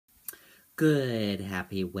Good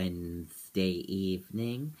happy Wednesday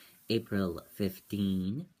evening, April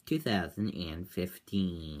 15,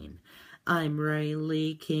 2015. I'm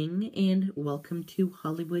Riley King, and welcome to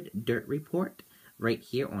Hollywood Dirt Report, right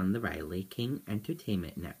here on the Riley King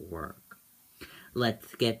Entertainment Network.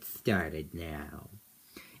 Let's get started now.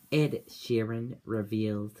 Ed Sheeran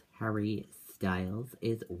reveals Harry Styles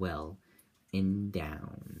is well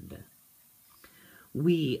endowed.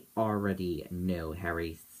 We already know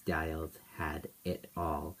Harry Styles had it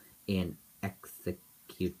all, an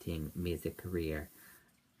executing music career,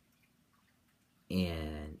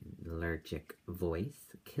 an allergic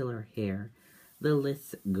voice, killer hair, the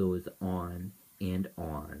list goes on and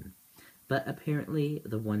on. But apparently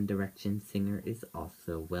the One Direction singer is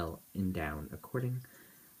also well endowed, according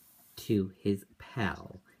to his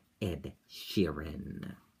pal, Ed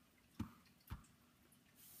Sheeran.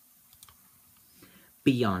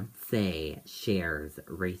 Beyoncé shares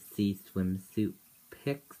racy swimsuit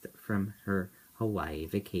pics from her Hawaii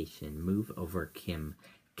vacation move over Kim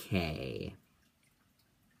K.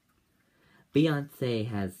 Beyoncé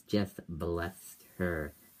has just blessed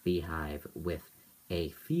her beehive with a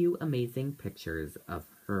few amazing pictures of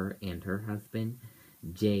her and her husband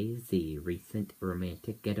Jay-Z recent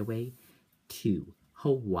romantic getaway to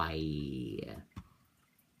Hawaii.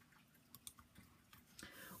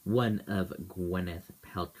 One of Gwyneth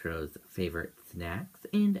Paltrow's favorite snacks,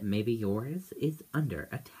 and maybe yours, is under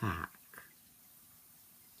attack.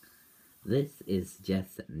 This is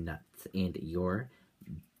just nuts, and you're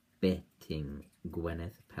betting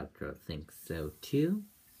Gwyneth Paltrow thinks so too.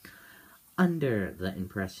 Under the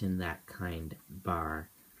impression that kind bar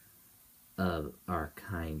of are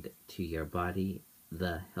kind to your body,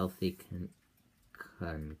 the healthy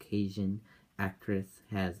Caucasian actress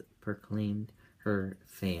has proclaimed her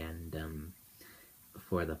fandom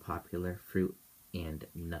for the popular fruit and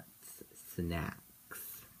nuts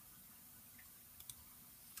snacks.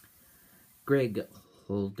 Greg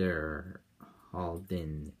Halden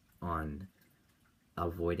on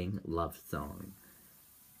Avoiding Love Song.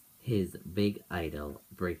 His big idol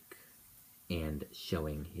break and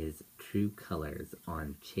showing his true colors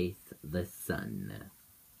on Chase the Sun.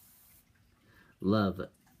 Love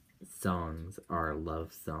songs are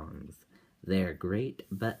love songs. They're great,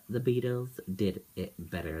 but the Beatles did it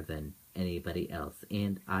better than anybody else,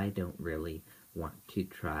 and I don't really want to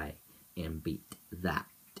try and beat that.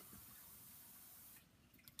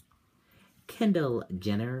 Kendall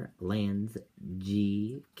Jenner lands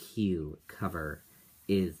GQ cover.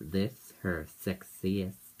 Is this her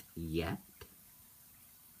sexiest yet?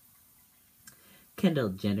 Kendall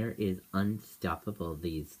Jenner is unstoppable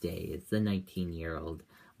these days. The 19-year-old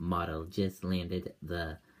model just landed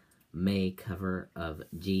the May cover of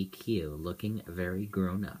GQ, looking very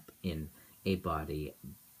grown-up in a body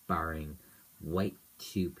barring white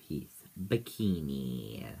two-piece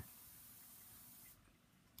bikini.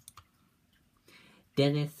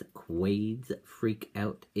 Dennis Quaid's Freak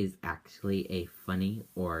Out is actually a funny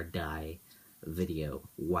or die video.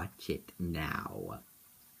 Watch it now.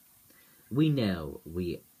 We know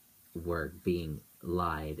we were being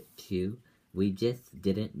lied to. We just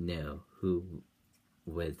didn't know who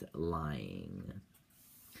was lying.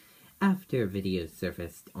 After video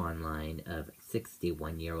surfaced online of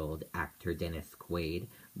 61-year-old actor Dennis Quaid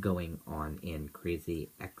going on an crazy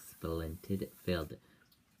expletive filled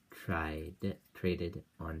traded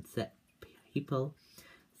on set, people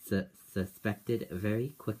suspected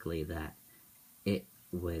very quickly that it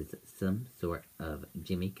was some sort of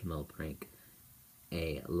Jimmy Kimmel prank,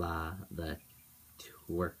 a the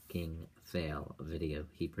twerking fail video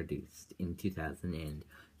he produced in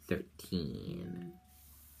 2013.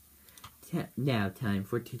 Now time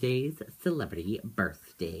for today's celebrity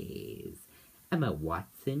birthdays. Emma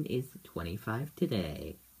Watson is 25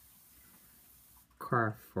 today.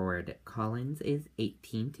 Crawford Collins is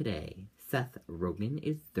 18 today. Seth Rogen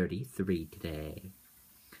is 33 today.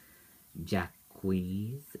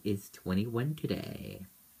 Jacquees is 21 today.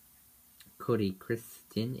 Cody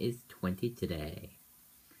Christian is 20 today.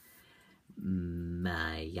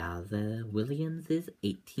 Mayatha Williams is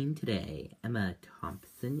 18 today. Emma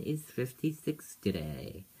Thompson is 56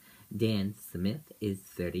 today. Dan Smith is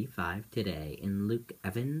 35 today. And Luke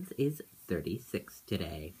Evans is 36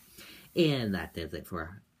 today. And that does it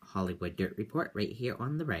for Hollywood Dirt Report right here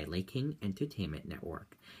on the Riley King Entertainment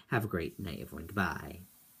Network. Have a great night, everyone. Goodbye.